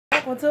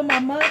Welcome to my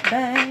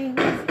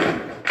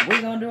mukbangs.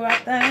 We gonna do our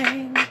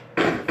thing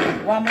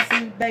while my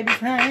sweet babies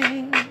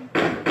hang.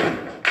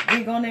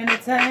 We gonna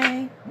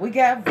entertain. We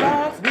got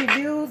vlogs,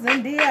 reviews,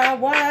 and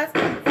DIYs.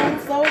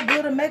 Food so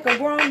good to make a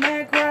grown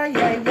man cry.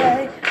 Yay,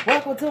 yay.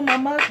 Welcome to my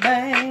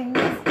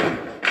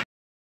mukbangs.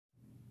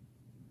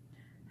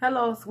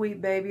 Hello,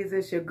 sweet babies.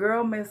 It's your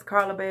girl,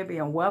 Ms.Carlababys,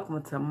 and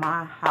welcome to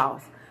my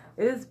house.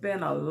 It's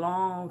been a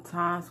long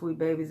time, sweet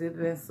babies. It's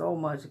been so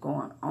much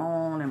going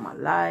on in my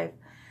life.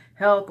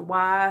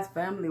 Health-wise,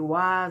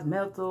 family-wise,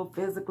 mental,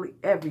 physically,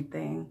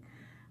 everything.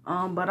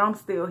 But I'm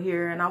still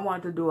here, and I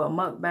wanted to do a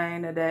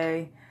mukbang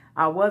today.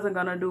 I wasn't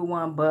going to do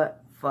one,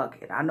 but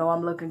fuck it. I know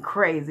I'm looking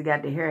crazy.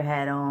 Got the hair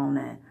hat on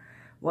and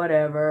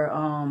whatever.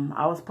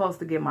 I was supposed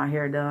to get my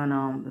hair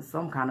done,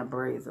 some kind of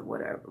braids or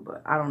whatever,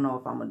 but I don't know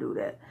if I'm going to do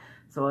that.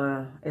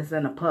 So it's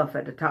in a puff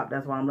at the top.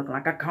 That's why I'm looking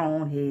like a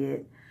cone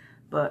head.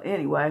 But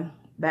anyway,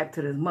 back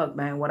to this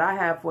mukbang. What I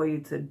have for you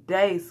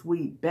today,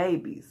 sweet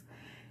babies,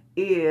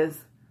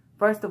 is,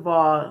 first of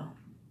all,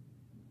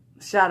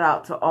 shout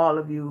out to all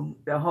of you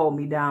that hold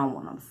me down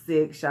when I'm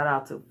sick. Shout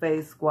out to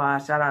Face Squad.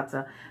 Shout out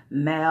to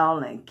Mel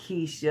and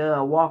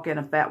Keisha, Walk in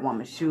a Fat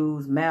Woman's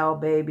Shoes, Mel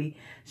Baby.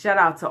 Shout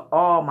out to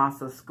all my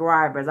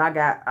subscribers. I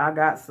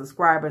got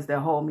subscribers that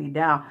hold me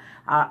down.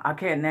 I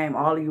can't name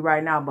all of you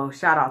right now, but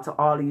shout out to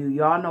all of you.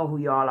 Y'all know who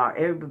y'all are.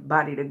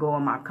 Everybody that go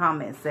in my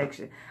comment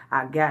section,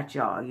 I got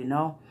y'all, you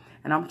know.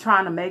 And I'm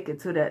trying to make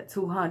it to that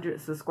 200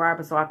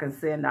 subscribers so I can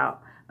send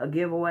out a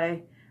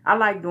giveaway. I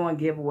like doing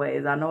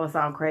giveaways. I know it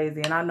sounds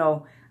crazy, and I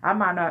know I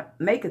might not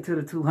make it to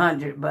the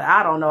 200, but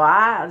I don't know.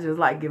 I just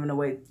like giving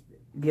away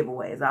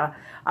giveaways.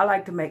 I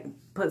like to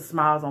put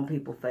smiles on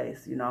people's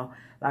face, you know.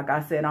 Like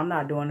I said, I'm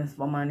not doing this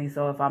for money,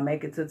 so if I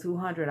make it to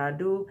 200, I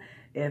do.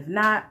 If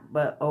not,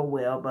 but oh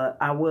well. But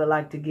I would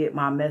like to get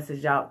my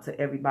message out to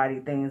everybody,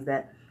 things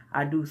that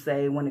I do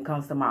say when it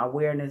comes to my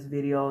awareness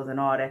videos and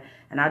all that.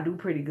 And I do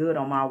pretty good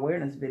on my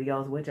awareness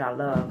videos, which I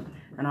love,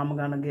 and I'm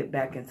going to get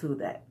back into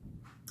that.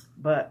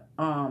 But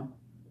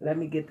let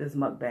me get this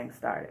mukbang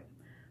started.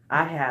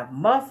 I have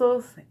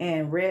mussels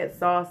and red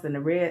sauce and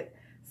the red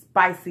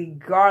spicy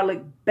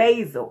garlic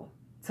basil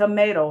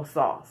tomato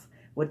sauce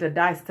with the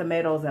diced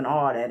tomatoes and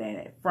all that in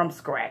it from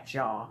scratch,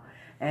 y'all.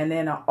 And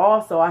then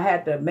also I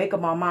had to make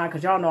up my mind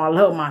because y'all know I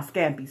love my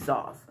scampi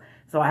sauce.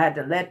 So I had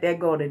to let that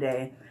go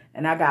today.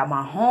 And I got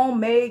my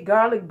homemade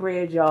garlic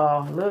bread,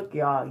 y'all. Look,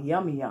 y'all,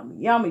 yummy, yummy,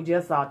 yummy,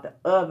 just out the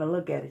oven.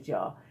 Look at it,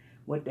 y'all.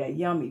 With that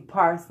yummy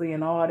parsley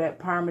and all that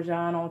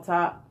Parmesan on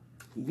top.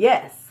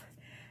 Yes.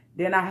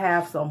 Then I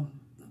have some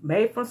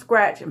made from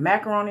scratch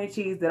macaroni and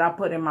cheese that I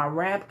put in my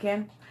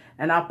ramekin.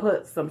 And I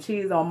put some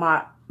cheese on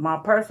my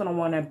personal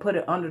one and put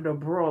it under the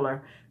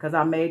broiler because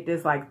I made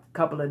this like a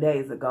couple of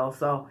days ago.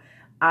 So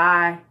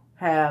I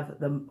have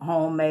the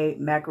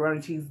homemade macaroni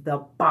and cheese, the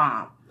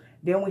bomb.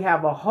 Then we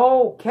have a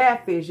whole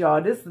catfish,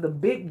 y'all. This is the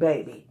big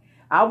baby.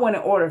 I went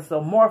and ordered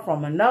some more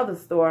from another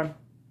store.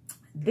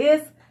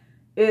 This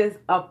is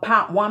a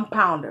pound, 1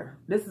 pounder.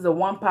 This is a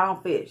 1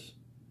 pound fish.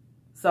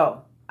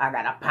 So I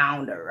got a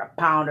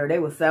pounder. They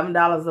were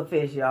 $7 a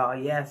fish, y'all.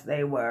 Yes,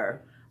 they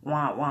were.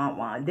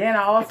 One. Then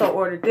I also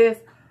ordered this.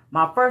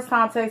 My first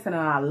time tasting,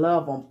 and I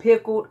love them.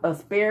 Pickled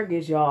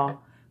asparagus,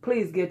 y'all.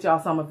 Please get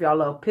y'all some if y'all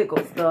love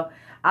pickled stuff.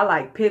 I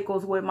like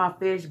pickles with my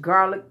fish,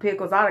 garlic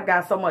pickles. I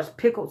got so much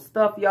pickled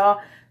stuff,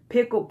 y'all.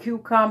 Pickled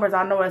cucumbers.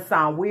 I know it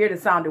sounds weird.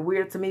 It sounded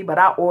weird to me, but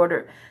I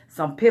ordered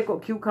some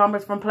pickled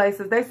cucumbers from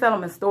places. They sell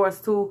them in stores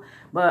too,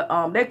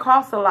 but they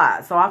cost a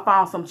lot. So I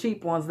found some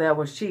cheap ones that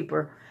was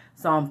cheaper.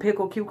 Some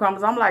pickled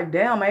cucumbers. I'm like,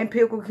 damn, ain't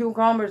pickled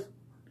cucumbers,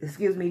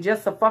 excuse me,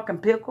 just a fucking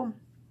pickle?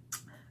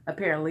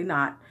 Apparently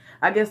not.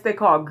 I guess they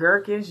call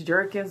gherkins,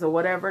 jerkins, or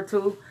whatever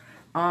too.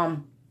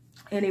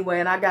 Anyway,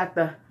 and I got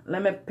the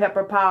lemon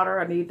pepper powder.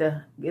 I need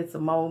to get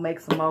some more, make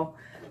some more.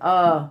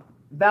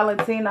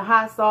 Valentina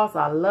hot sauce.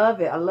 I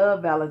love it. I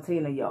love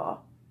Valentina,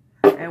 y'all.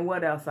 And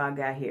what else I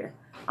got here?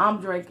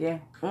 I'm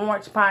drinking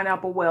orange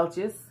pineapple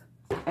Welch's.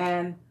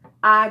 And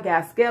I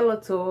got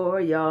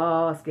Skeletor,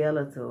 y'all.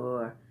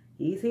 Skeletor.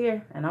 He's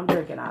here. And I'm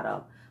drinking out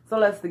of. So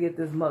let's get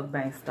this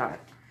mukbang started.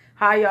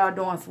 How y'all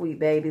doing, sweet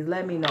babies?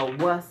 Let me know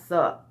what's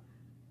up.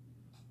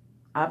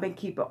 I've been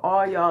keeping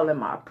all y'all in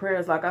my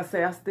prayers. Like I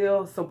say, I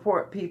still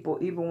support people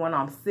even when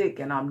I'm sick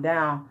and I'm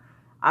down.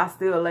 I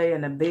still lay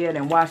in the bed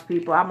and watch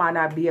people. I might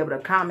not be able to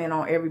comment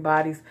on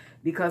everybody's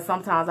because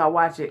sometimes I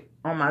watch it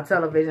on my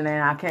television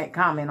and I can't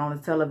comment on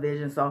the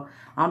television. So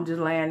I'm just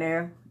laying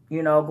there,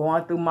 you know,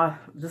 going through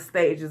the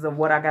stages of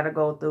what I got to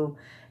go through.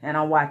 And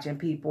I'm watching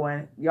people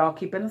and y'all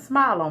keeping a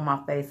smile on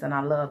my face. And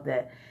I love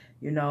that.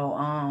 You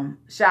know,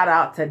 shout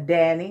out to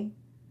Danny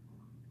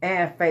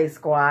and Face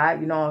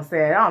Squad. You know what I'm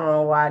saying? I don't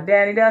know why.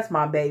 Danny, that's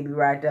my baby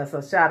right there.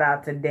 So shout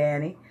out to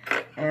Danny.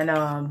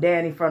 And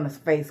Danny from the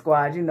Face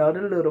Squad. You know,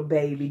 the little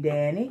baby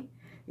Danny.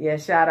 Yeah,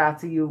 shout out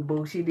to you,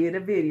 boo. She did a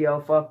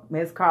video for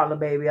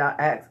Ms.Carlababys. I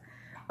asked,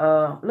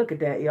 look at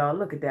that, y'all.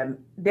 Look at that.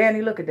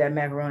 Danny, look at that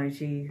macaroni and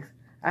cheese.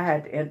 I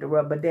had to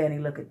interrupt, but Danny,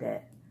 look at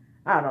that.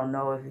 I don't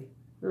know if he...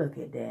 Look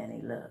at Danny,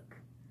 look.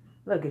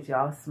 Look at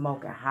y'all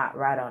smoking hot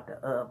right out the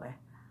oven.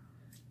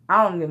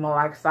 I don't even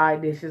like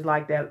side dishes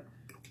like that.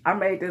 I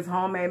made this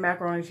homemade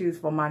macaroni and cheese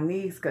for my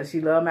niece because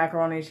she loved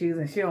macaroni and cheese,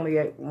 and she only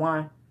ate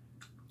one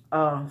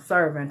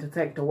serving to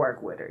take to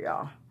work with her,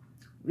 y'all.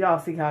 Y'all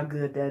see how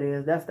good that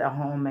is. That's that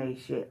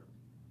homemade shit.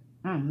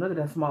 Look at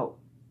that smoke.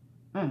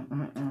 Now,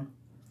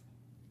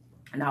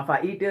 if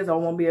I eat this, I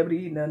won't be able to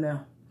eat nothing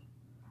else.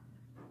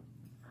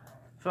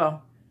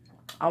 So,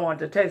 I want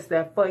to taste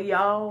that for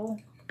y'all.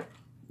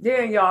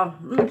 Then, y'all,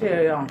 let me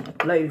tell y'all,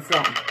 ladies,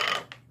 something.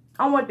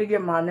 I went to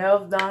get my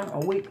nails done a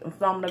week or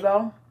something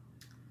ago.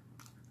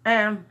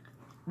 And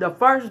the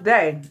first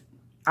day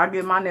I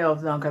get my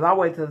nails done, because I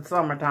wait till the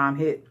summertime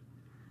hit.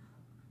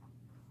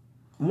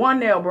 One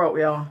nail broke,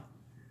 y'all.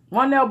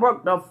 One nail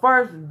broke the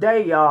first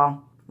day,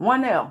 y'all.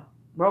 One nail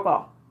broke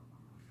off.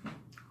 A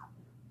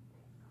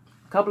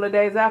couple of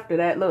days after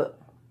that, look.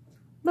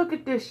 Look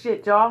at this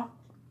shit, y'all.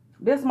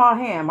 This my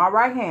hand, my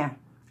right hand.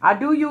 I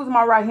do use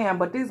my right hand,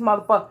 but these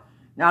motherfuckers,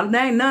 now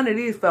ain't none of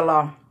these fell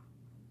off.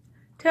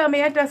 Tell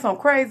me, ain't that some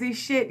crazy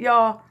shit,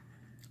 y'all?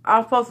 I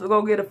was supposed to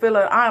go get a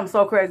filler. I am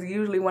so crazy.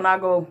 Usually when I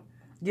go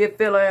get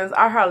fillings,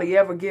 I hardly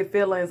ever get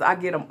fillings. I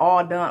get them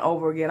all done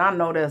over again. I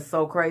know that's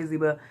so crazy,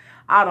 but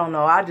I don't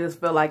know. I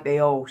just feel like they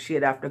old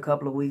shit after a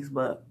couple of weeks,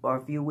 or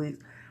a few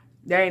weeks.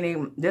 They ain't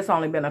even, this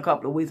only been a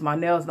couple of weeks. My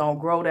nails don't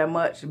grow that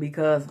much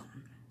because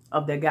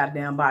of the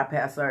goddamn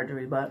bypass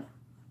surgery, but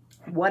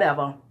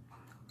whatever.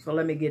 So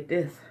let me get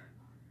this.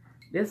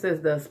 This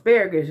is the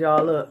asparagus,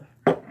 y'all. Look,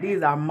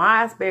 these are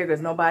my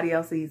asparagus. Nobody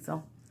else eats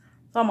them.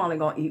 So I'm only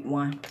going to eat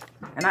one.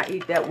 And I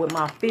eat that with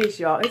my fish,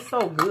 y'all. It's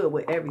so good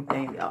with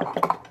everything, y'all.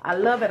 I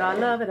love it. I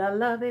love it. I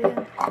love it.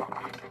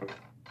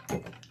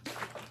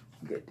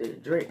 Get this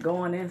drink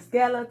going in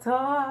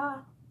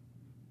Skeletor.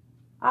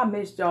 I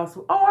missed y'all.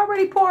 Oh, I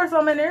already poured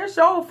some in there. It's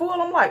so full.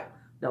 I'm like,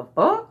 the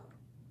fuck?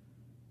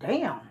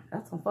 Damn.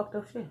 That's some fucked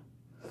up shit.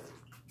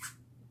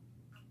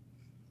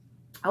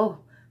 Oh,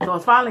 so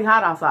it's finally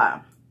hot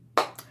outside.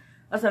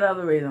 That's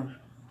another reason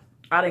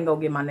I didn't go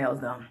get my nails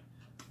done.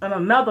 And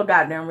another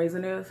goddamn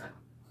reason is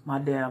my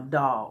damn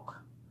dog.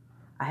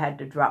 I had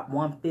to drop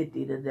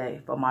 $150 today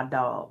for my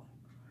dog.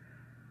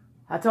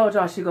 I told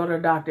y'all she go to the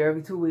doctor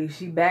every 2 weeks.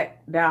 She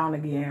back down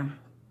again.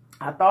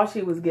 I thought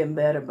she was getting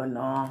better, but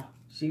no.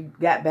 She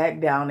got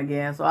back down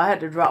again. So I had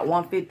to drop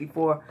 $150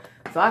 for her.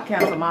 So I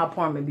canceled my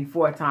appointment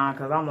before time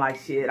because I'm like,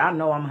 shit, I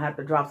know I'm going to have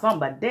to drop something.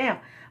 But damn,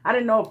 I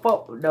didn't know it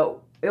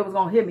was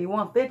going to hit me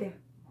 $150.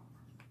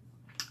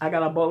 I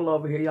got a bowl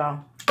over here,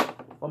 y'all,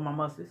 for my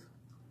mussels.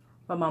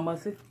 For my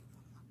mussels.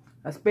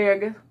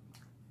 Asparagus.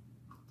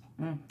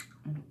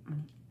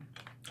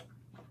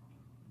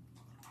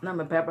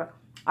 Lemon pepper.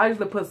 I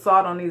usually put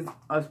salt on these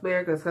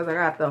asparagus because I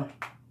got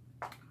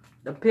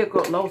the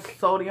pickled low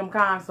sodium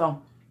kind,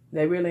 so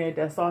they really ain't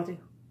that salty.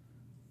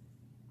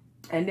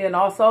 And then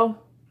also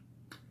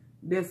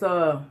this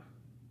y'all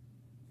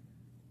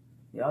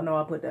know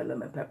I put that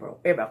lemon pepper.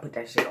 Everybody put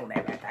that shit on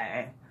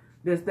everything.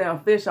 This damn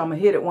fish, I'm gonna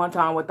hit it one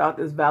time without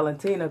this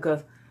Valentina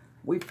because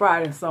we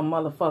fried in some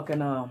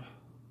motherfucking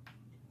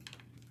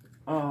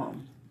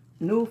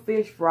new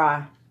fish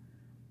fry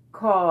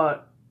called,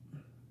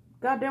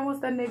 goddamn, what's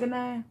that nigga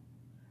name?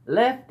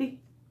 Lefty?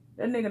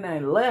 That nigga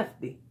name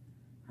Lefty.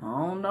 I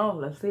don't know.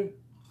 Let's see.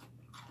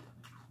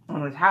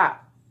 And it's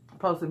hot. It's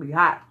supposed to be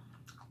hot.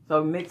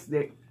 So we mixed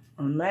it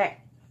on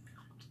that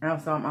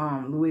and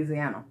some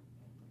Louisiana.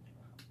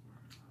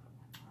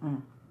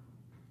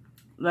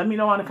 Let me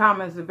know in the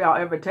comments if y'all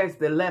ever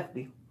tasted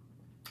Lefty.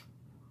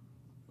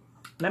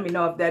 Let me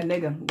know if that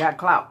nigga got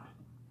clout.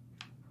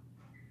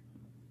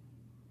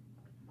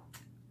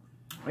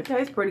 It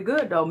tastes pretty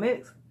good though,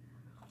 mix.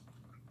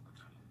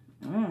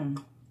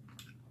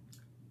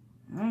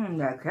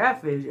 That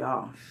catfish,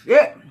 y'all.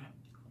 Shit.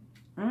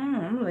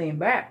 I'm leaning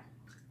back.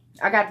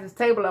 I got this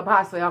table up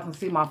high so y'all can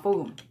see my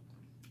food.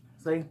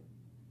 See?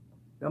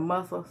 The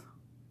mussels.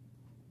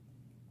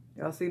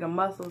 Y'all see the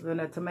mussels and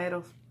the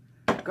tomatoes?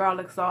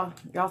 Garlic sauce.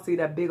 Y'all see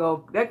that big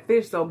old, that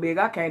fish so big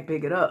I can't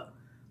pick it up.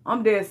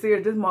 I'm dead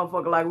serious. This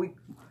motherfucker like we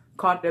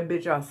caught that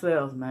bitch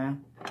ourselves,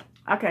 man.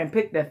 I can't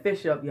pick that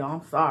fish up, y'all.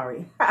 I'm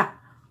sorry. That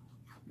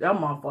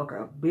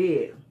motherfucker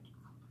big.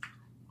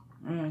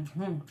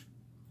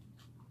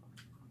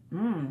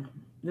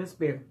 This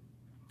fish.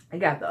 I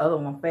got the other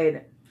one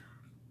faded.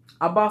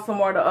 I bought some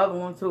more of the other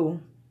one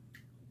too.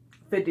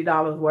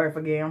 $50 worth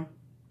again.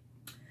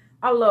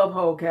 I love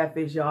whole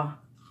catfish, y'all.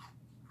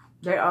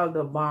 They are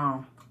the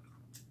bomb.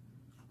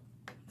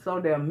 So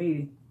damn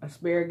meaty.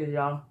 Asparagus,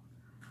 y'all.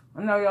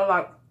 I know y'all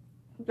like,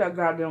 get that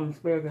goddamn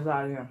asparagus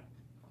out of here.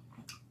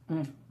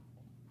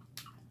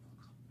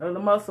 There's the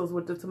mussels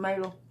with the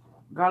tomato.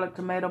 Garlic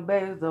tomato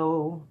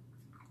basil.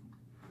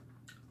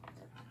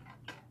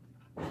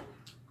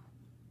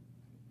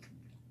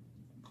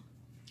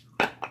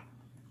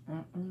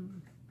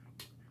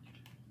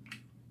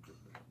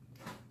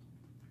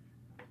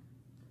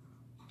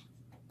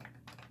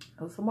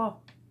 Oh, some more.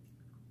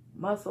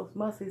 Mussels,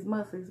 mussies,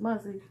 mussies,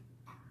 mussies.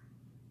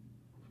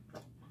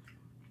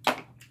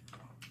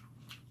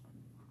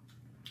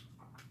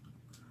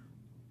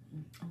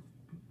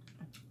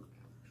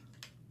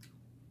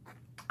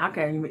 I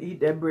can't even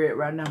eat that bread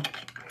right now.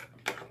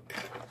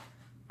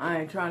 I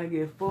ain't trying to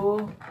get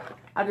full.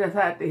 I just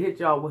had to hit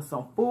y'all with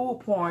some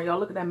food porn. Y'all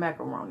look at that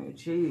macaroni and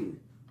cheese.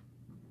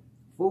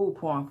 Food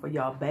porn for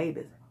y'all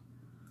babies.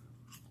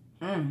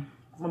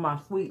 For my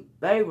sweet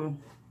baby.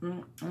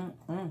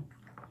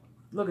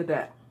 Look at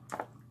that.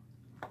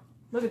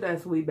 Look at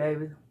that sweet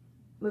baby.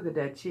 Look at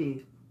that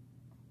cheese.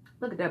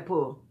 Look at that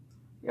pull.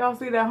 Y'all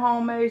see that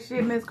homemade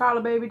shit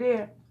Ms.Carlababys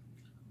did?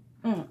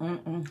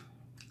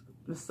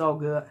 It's so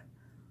good.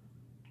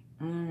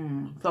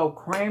 So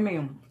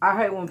creamy. I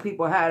hate when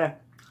people have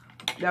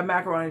that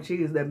macaroni and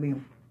cheese that be.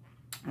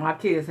 My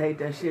kids hate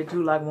that shit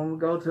too. Like when we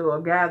go to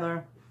a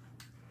gathering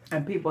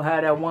and people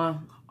have that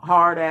one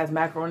hard ass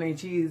macaroni and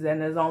cheese and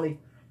there's only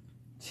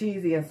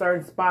cheesy in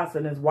certain spots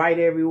and it's white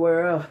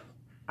everywhere else.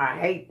 I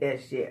hate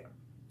that shit.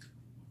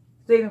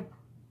 See,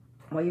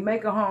 when you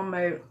make a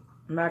homemade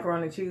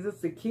macaroni and cheese, it's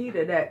the key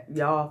to that,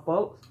 y'all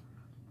folks.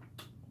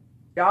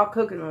 Y'all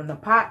cook it in the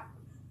pot.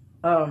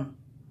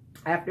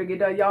 After you get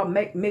done, y'all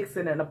mix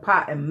it in a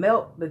pot and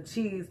melt the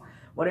cheese,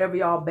 whatever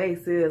y'all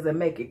base is, and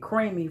make it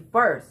creamy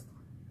first.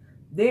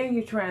 Then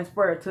you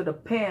transfer it to the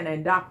pan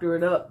and doctor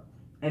it up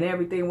and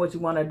everything what you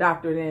want to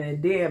doctor it in,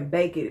 and then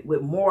bake it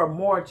with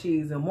more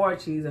cheese, and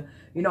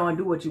you know, and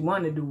do what you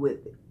want to do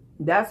with it.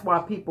 That's why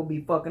people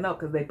be fucking up,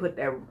 because they put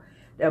that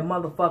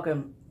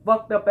motherfucking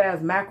fucked up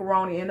ass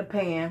macaroni in the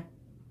pan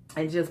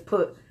and just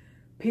put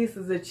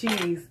pieces of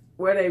cheese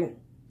where they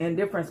in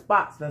different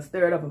spots and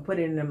stir it up and put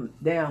it in them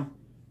damn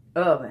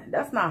oven.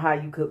 That's not how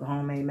you cook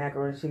homemade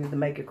macaroni and cheese to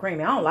make it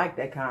creamy. I don't like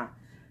that kind.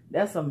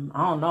 That's some,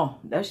 I don't know.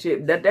 That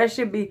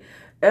should be,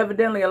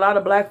 evidently a lot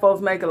of black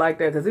folks make it like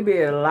that, because it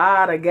be a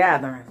lot of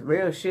gatherings.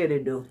 Real shit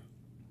it do.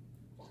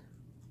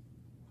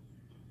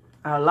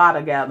 A lot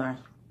of gatherings.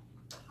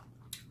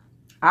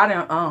 I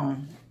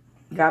done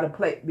got a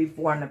plate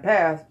before in the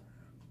past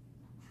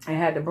and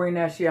had to bring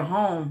that shit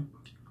home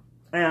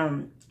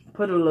and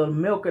put a little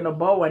milk in a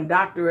bowl and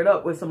doctor it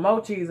up with some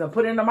more cheese and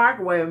put it in the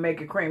microwave and make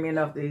it creamy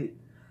enough to eat.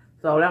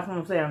 So that's what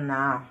I'm saying.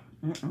 Nah.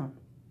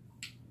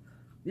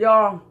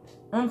 Y'all,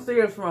 I'm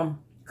serious, from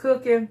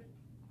cooking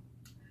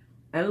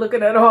and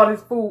looking at all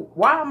this food.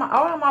 Why am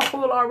I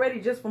full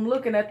already just from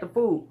looking at the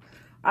food?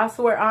 I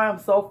swear I am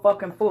so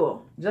fucking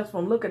full just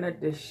from looking at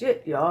this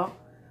shit, y'all.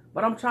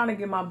 But I'm trying to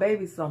give my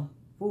baby some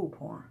food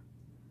porn.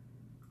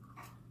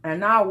 And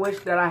now I wish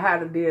that I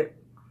had did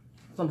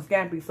some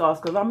scampi sauce,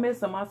 because I'm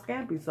missing my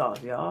scampi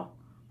sauce, y'all.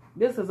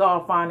 This is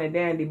all fine and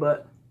dandy,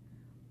 but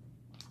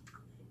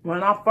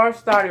when I first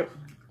started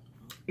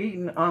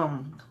eating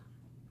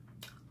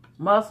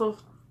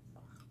mussels,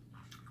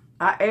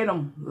 I ate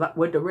them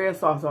with the red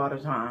sauce all the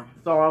time.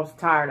 So I was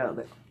tired of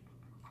it.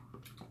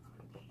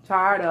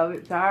 Tired of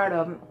it.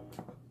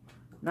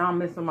 Now I'm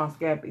missing my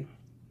scampi.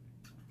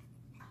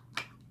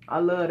 I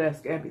love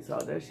that scampi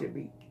sauce. That shit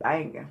be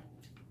banging.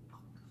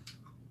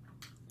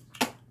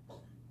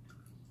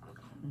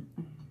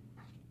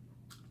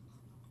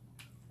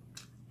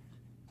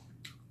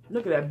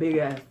 Look at that big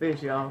ass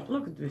fish, y'all.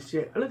 Look at this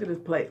shit. Look at this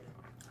plate.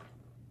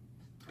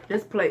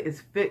 This plate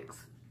is fixed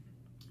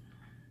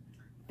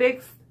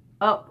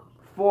up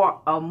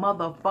for a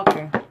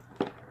motherfucking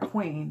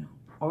queen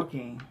or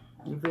king.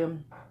 You feel me?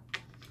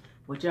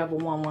 Whichever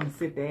one want to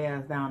sit their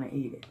ass down and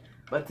eat it.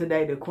 But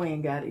today the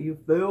queen got it. You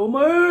feel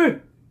me?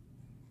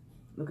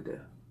 Look at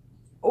that.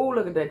 Oh,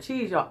 look at that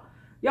cheese, y'all.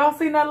 Y'all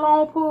seen that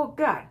long pull?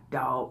 God,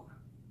 dog.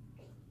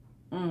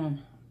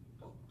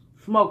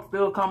 Smoke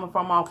still coming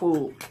from my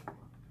food.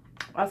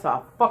 That's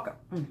a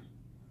fucking.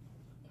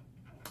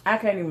 I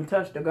can't even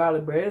touch the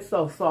garlic bread. It's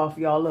so soft,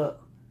 y'all. Look.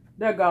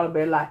 That garlic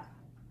bread like.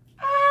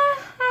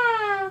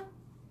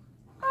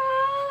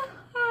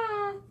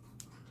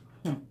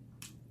 That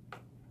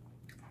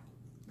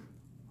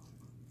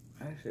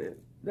shit.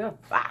 That's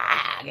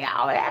fine,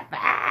 y'all. That's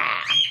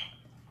fine.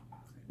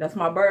 That's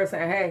my bird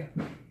saying, hey.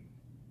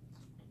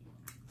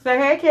 Say,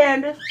 hey,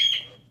 Candace.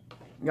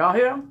 Y'all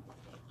hear?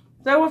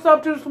 Say what's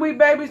up to the sweet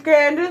babies,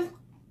 Candace.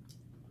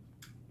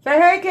 Say,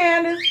 hey,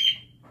 Candace.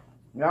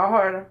 Y'all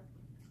heard her.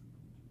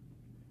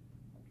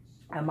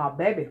 And my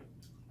baby.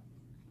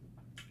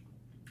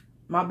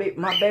 My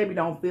baby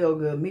don't feel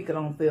good. Mika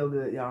don't feel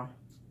good, y'all.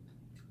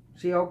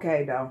 She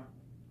okay, though.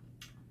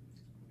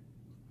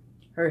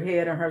 Her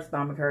head and her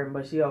stomach hurting,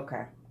 but she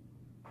okay.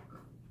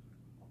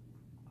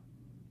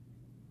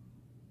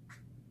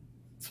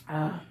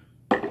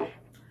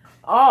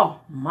 Oh,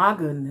 my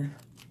goodness.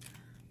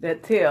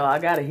 That tail, I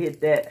gotta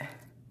hit that.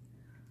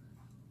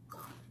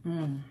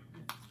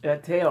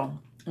 That tail.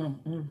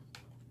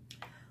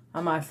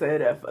 I might say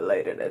that for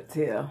later, that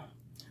tail.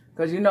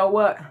 Because you know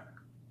what?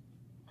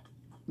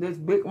 This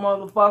big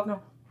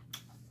motherfucker.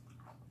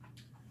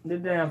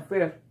 This damn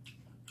fish.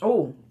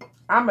 Oh,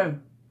 I've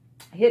been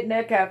hitting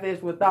that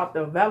catfish without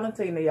the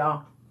Valentina,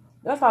 y'all.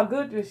 That's how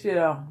good this shit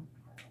is.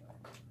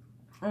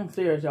 I'm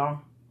serious,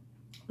 y'all.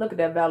 Look at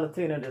that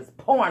Valentina that's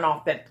pouring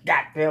off that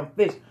goddamn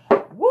fish.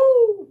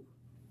 Woo!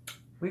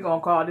 We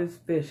gonna call this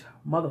fish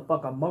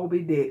motherfucker Moby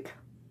Dick.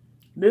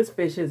 This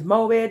fish is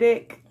Moby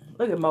Dick.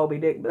 Look at Moby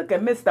Dick. Look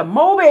at Mr.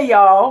 Moby,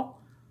 y'all.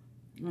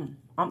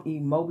 I'm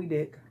eating Moby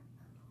Dick.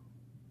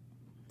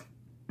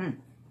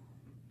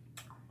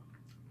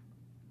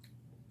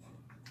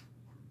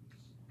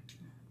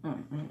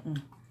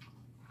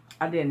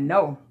 I didn't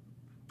know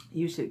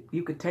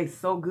you could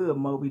taste so good,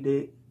 Moby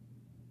Dick.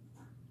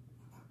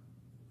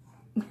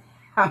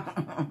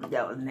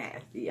 That was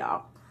nasty,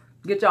 y'all.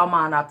 Get y'all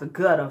mind out the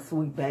gutter,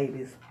 sweet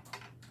babies.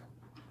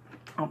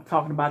 I'm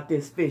talking about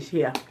this fish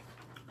here.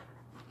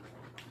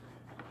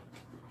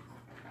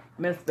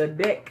 Mr.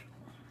 Dick.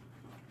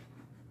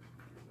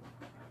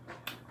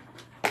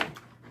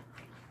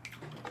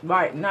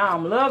 Right now,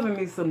 I'm loving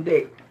me some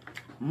dick.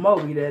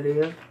 Moby, that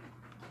is.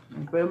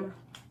 You feel me?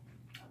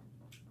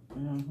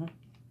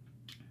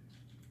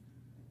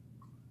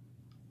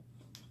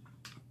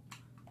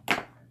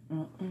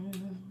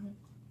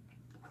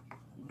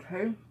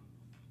 Okay.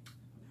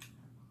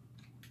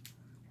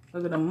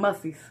 Look at the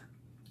mussies.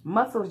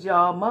 Mussels,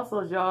 y'all.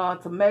 Mussels, y'all.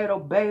 Tomato,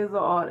 basil,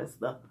 all that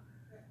stuff.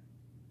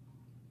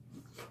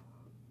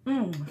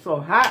 So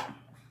hot.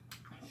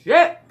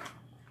 Shit.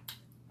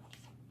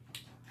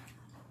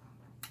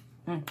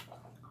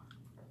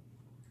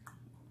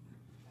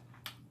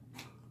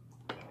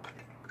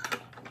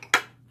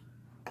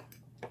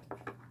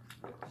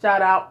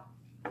 Shout out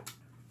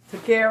to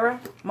Kara,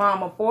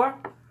 Mama 4.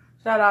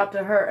 Shout out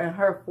to her and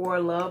her 4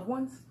 loved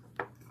ones.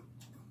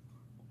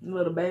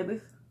 Little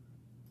babies.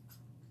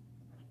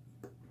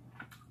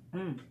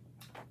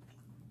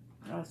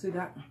 Y'all see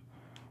that?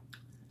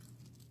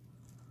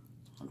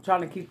 I'm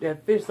trying to keep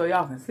that fish so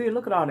y'all can see it.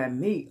 Look at all that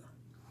meat.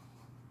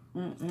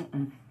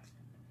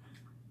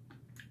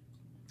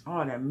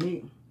 All that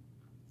meat.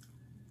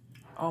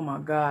 Oh my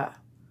God.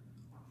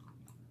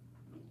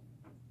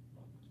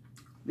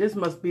 This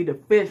must be the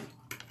fish.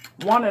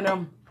 One of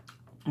them,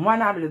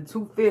 one out of the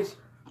 2 fish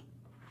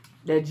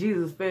that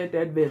Jesus fed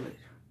that village.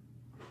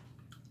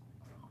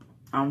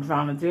 I'm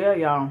trying to tell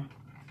y'all,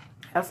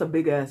 that's a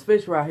big ass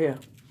fish right here.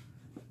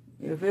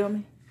 You feel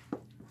me?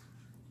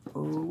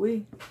 Ooh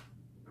wee.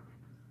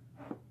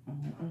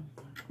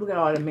 Look at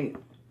all the meat.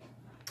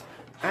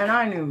 And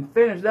I ain't even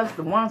finished. That's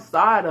the one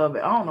side of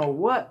it. I don't know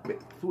what,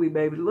 sweet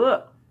baby.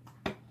 Look.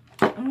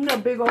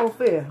 That big old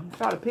fish. I'm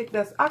trying to pick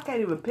this. I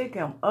can't even pick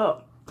him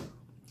up.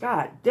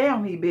 God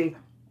damn, he big.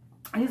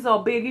 He's so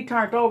big, he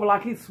turned over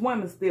like he's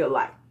swimming still.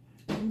 Like,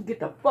 get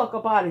the fuck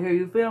up out of here,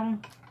 you feel me?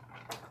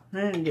 He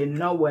ain't getting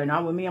nowhere.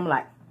 Not with me, I'm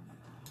like,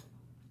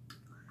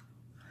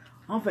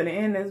 I'm finna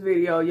end this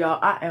video, y'all.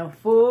 I am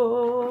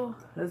full.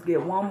 Let's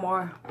get one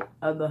more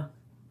of the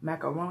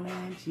macaroni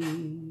and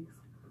cheese.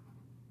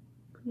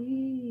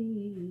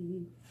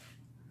 Please.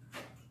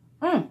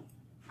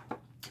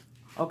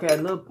 Okay, a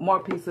little more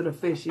piece of the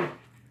fishy.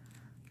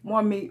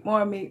 More meat,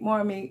 more meat,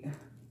 more meat.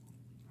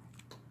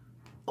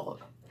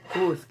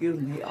 Oh, excuse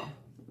me, y'all.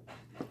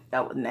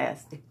 That was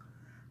nasty.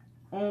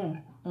 Oh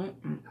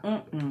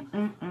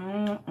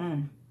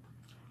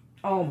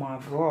my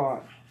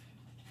God.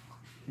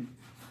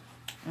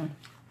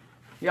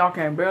 Y'all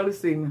can barely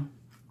see me.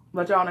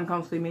 But y'all didn't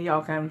come see me.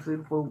 Y'all came to see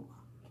the food.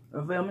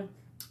 You feel me?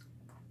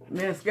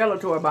 Me and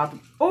Skeletor about to...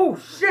 Oh,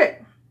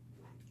 shit!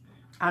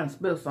 I done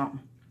spilled something.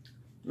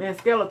 Me and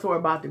Skeletor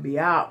about to be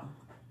out.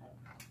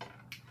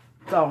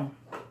 So,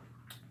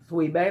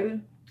 sweet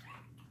baby.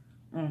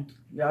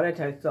 Y'all, that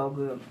tastes so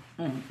good.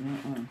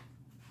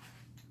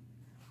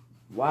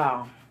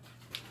 Wow.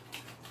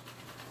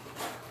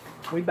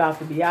 We about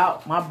to be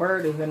out. My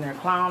bird is in there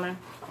clowning.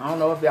 I don't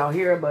know if y'all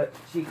hear, but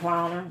she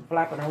clowning,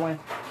 flapping her wings.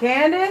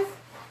 Candace,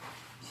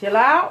 chill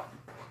out.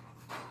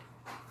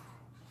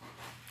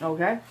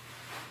 Okay.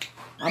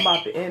 I'm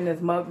about to end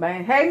this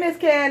mukbang. Hey, Miss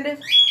Candace.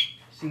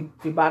 She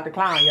about to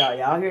clown, y'all.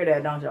 Y'all hear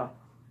that, don't y'all?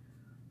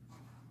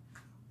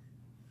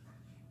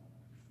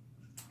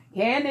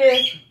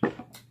 Candace.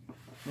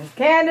 Miss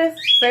Candace,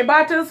 say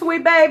bye to the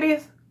sweet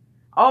babies.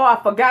 Oh, I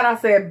forgot I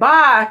said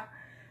bye.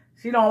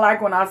 She don't like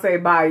when I say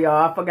bye,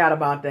 y'all. I forgot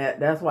about that.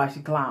 That's why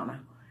she clowning.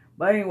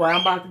 But anyway,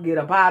 I'm about to get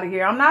up out of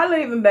here. I'm not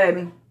leaving,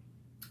 baby.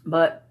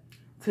 But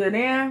till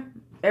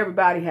then,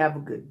 everybody have a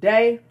good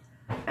day.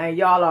 And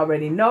y'all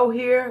already know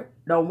here.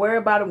 Don't worry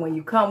about it. When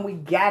you come, we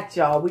got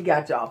y'all. We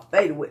got y'all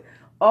faded with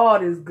all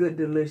this good,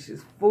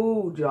 delicious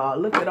food, y'all.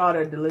 Look at all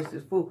that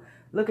delicious food.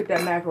 Look at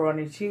that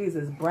macaroni and cheese.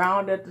 It's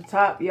browned at the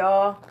top,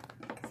 y'all.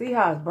 See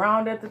how it's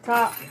browned at the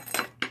top?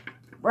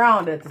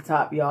 Browned at the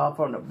top, y'all,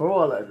 from the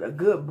broiler. The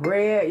good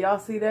bread. Y'all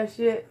see that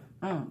shit?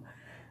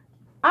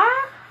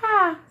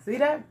 Aha! See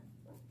that?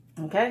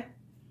 Okay?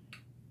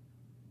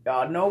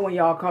 Y'all know when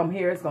y'all come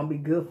here, it's going to be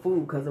good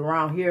food. Because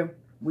around here,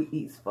 we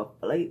eat for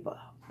flavor.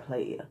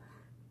 Player.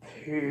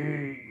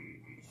 Peace.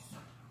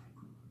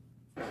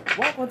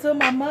 Welcome to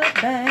my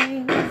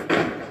mukbangs.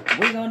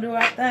 We going to do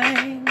our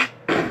thing.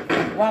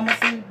 While my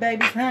sweet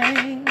babies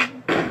hang.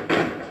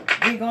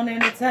 We gonna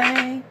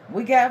entertain.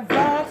 We got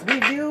vlogs,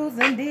 reviews,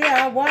 and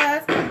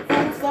DIYs.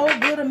 Food so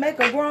good to make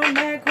a grown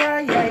man cry,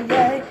 yeah,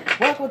 yeah.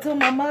 Welcome to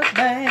my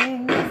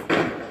mukbangs.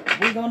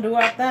 We gonna do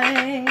our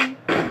thing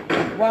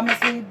while my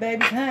sweet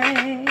babies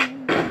hang.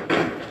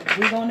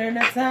 We gonna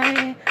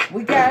entertain.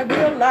 We got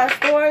real life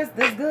stories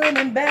that's good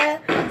and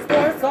bad.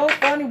 Stories So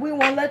funny, we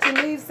won't let you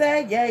leave.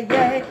 Say, yay,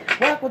 yay.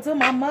 Welcome to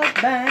my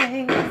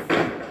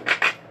mukbangs.